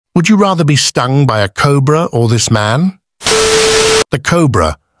Would you rather be stung by a cobra or this man? The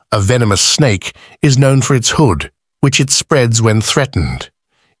cobra, a venomous snake, is known for its hood, which it spreads when threatened.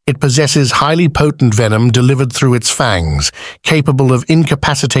 It possesses highly potent venom delivered through its fangs, capable of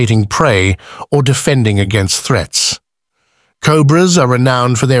incapacitating prey or defending against threats. Cobras are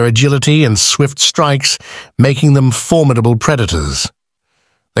renowned for their agility and swift strikes, making them formidable predators.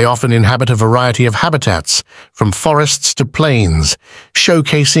 They often inhabit a variety of habitats, from forests to plains,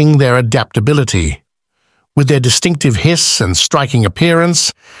 showcasing their adaptability. With their distinctive hiss and striking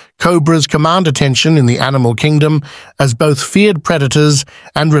appearance, cobras command attention in the animal kingdom as both feared predators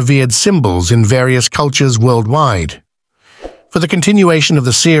and revered symbols in various cultures worldwide. For the continuation of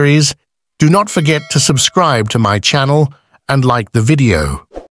the series, do not forget to subscribe to my channel and like the video.